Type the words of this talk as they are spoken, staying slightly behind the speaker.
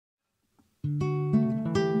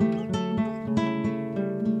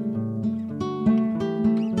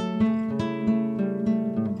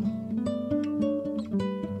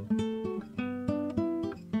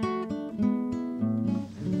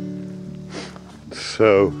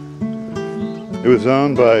So it was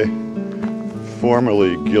owned by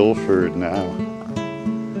formerly Guilford, now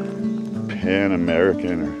Pan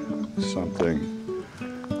American or something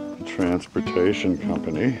transportation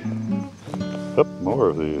company. Oh, more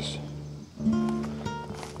of these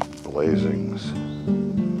blazings.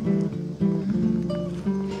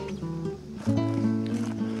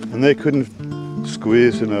 And they couldn't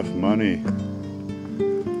squeeze enough money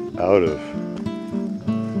out of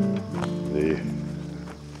the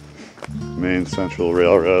Maine Central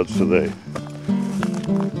Railroad, so they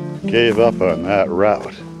gave up on that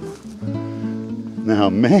route. Now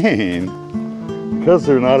Maine, because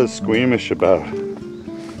they're not as squeamish about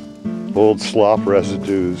old slop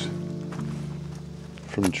residues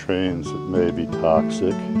from trains that may be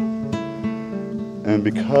toxic, and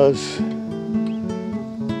because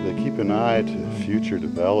they keep an eye to future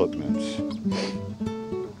developments,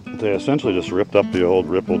 they essentially just ripped up the old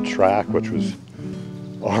rippled track, which was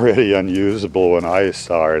already unusable when I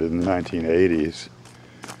saw it in the 1980s,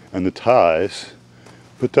 and the ties,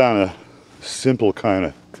 put down a simple kind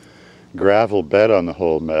of gravel bed on the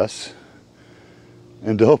whole mess,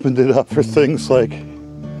 and opened it up for things like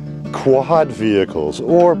quad vehicles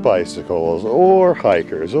or bicycles or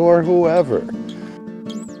hikers or whoever.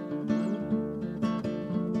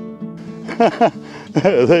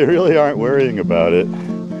 They really aren't worrying about it,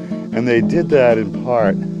 and they did that in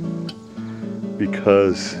part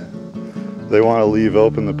because they want to leave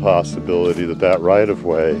open the possibility that that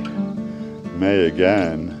right-of-way may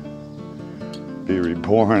again be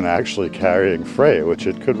reborn actually carrying freight, which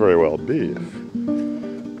it could very well be if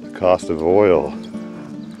the cost of oil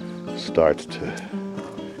starts to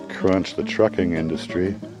crunch the trucking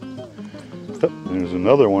industry. Oh, there's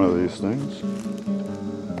another one of these things.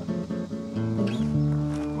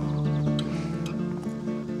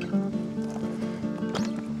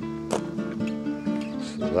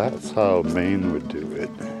 So that's how Maine would do it.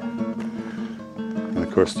 And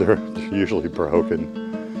of course they're usually broken.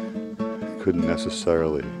 Couldn't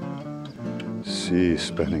necessarily see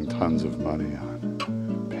spending tons of money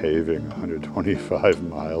on paving 125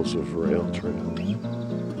 miles of rail trail.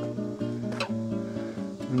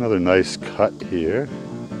 Another nice cut here.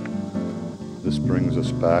 This brings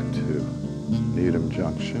us back to Needham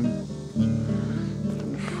Junction.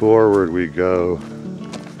 And forward we go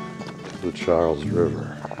to the Charles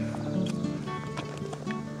River.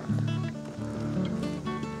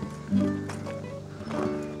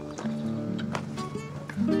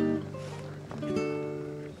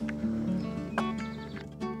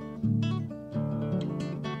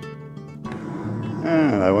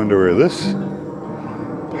 And I wonder where this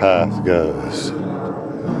path goes.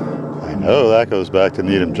 I know that goes back to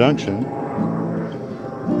Needham Junction.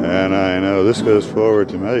 And I know this goes forward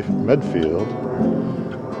to Medfield.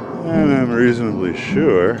 And I'm reasonably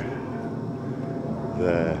sure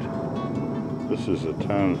that this is a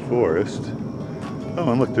town forest.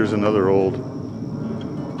 Oh, and look, there's another old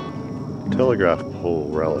telegraph pole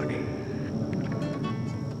relic.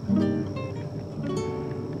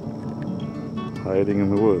 Hiding in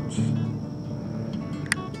the woods.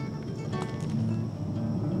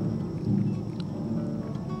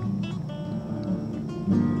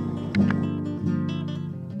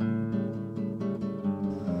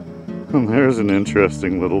 And there's an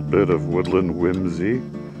interesting little bit of woodland whimsy.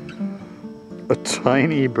 A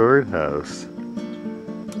tiny birdhouse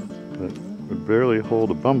that would barely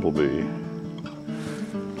hold a bumblebee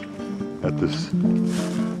at this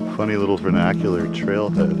funny little vernacular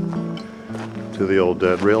trailhead to the old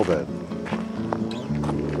dead rail bed.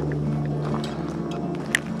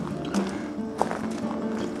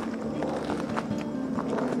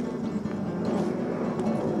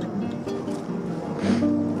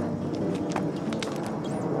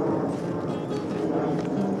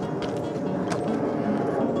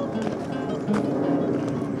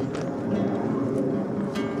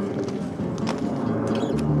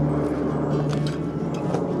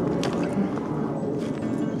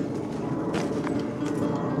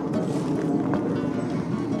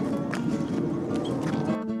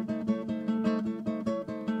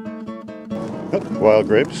 Wild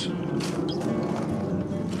grapes.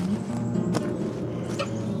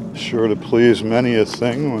 Sure to please many a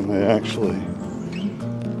thing when they actually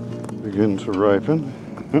begin to ripen.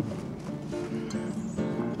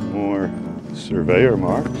 More surveyor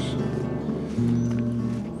marks.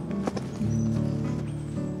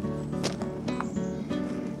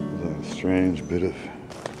 A strange bit of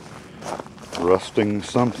rusting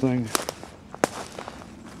something.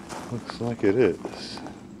 Looks like it is.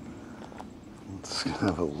 Let's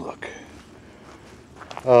have a look.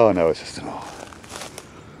 Oh no, it's just an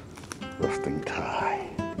Rusting tie.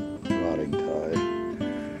 Rotting tie.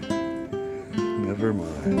 Never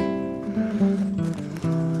mind.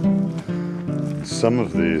 Some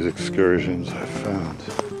of these excursions I found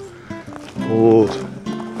old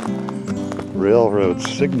railroad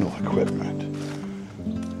signal equipment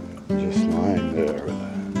just lying there with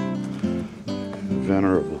a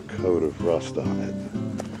venerable coat of rust on it.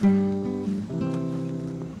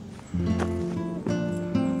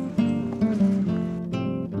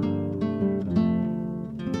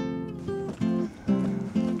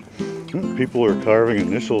 People are carving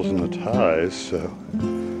initials in the ties, so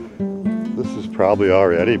this is probably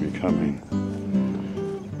already becoming,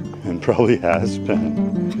 and probably has been,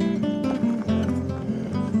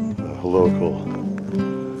 a local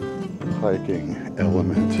hiking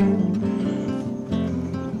element.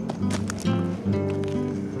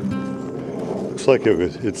 Looks like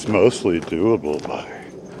it's mostly doable by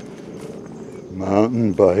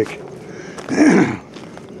mountain bike.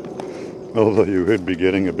 Although you would be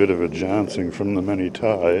getting a bit of a jouncing from the many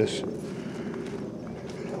ties.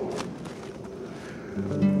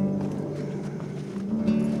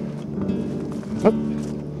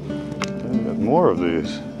 And more of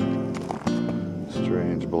these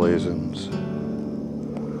strange blazons.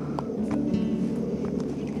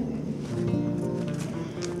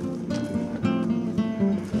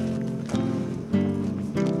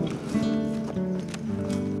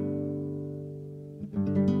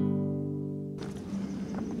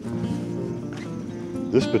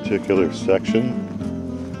 This particular section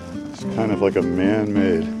is kind of like a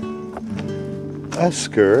man-made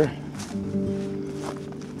esker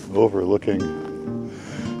overlooking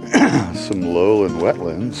some lowland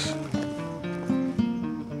wetlands.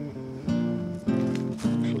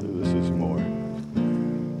 Actually, this is more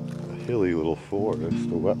a hilly little forest.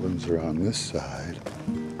 The wetlands are on this side.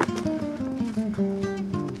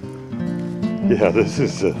 Yeah, this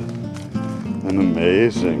is an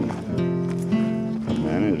amazing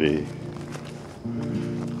amenity.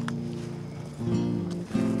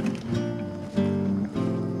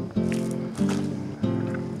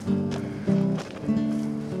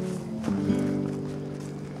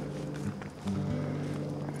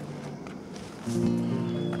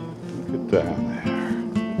 Look at down there.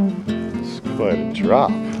 It's quite a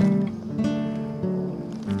drop.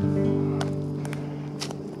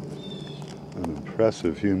 An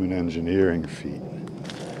impressive human engineering feat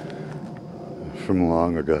from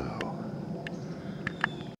long ago.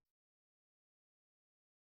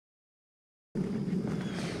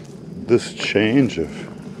 This change of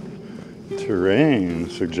terrain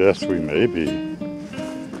suggests we may be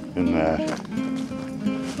in that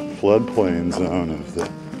floodplain zone of the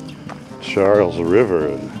Charles River,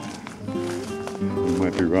 and we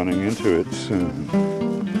might be running into it soon.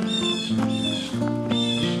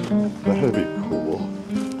 That'd be cool.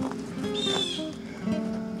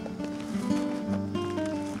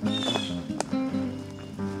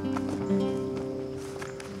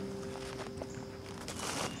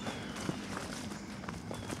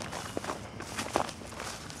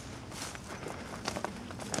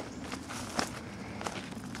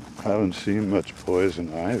 I haven't seen much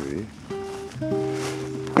poison ivy.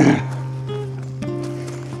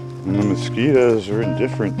 And the mosquitoes are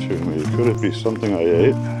indifferent to me. Could it be something I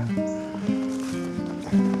ate?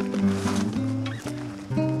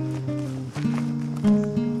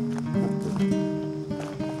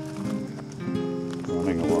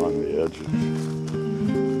 Running along the edge of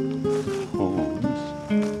homes.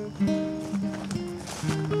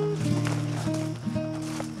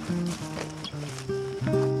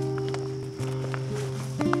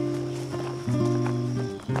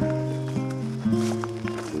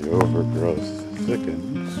 Overgrowth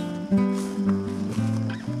thickens.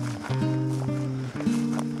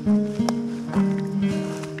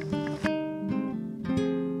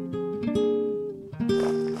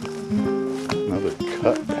 Another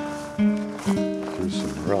cut through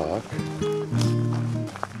some rock.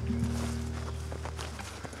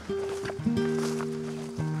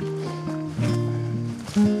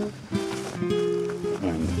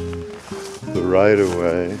 And the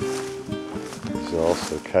right-of-way is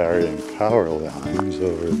also carrying power lines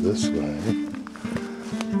over this way.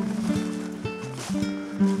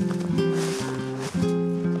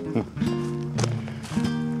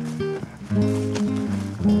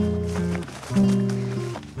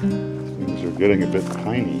 Things are getting a bit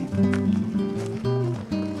piney.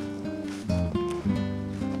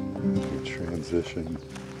 We transition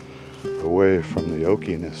away from the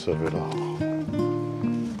oakiness of it all.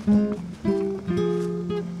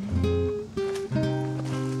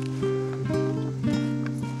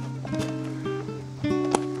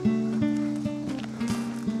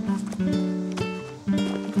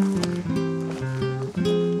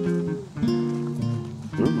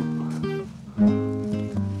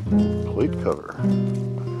 complete cover.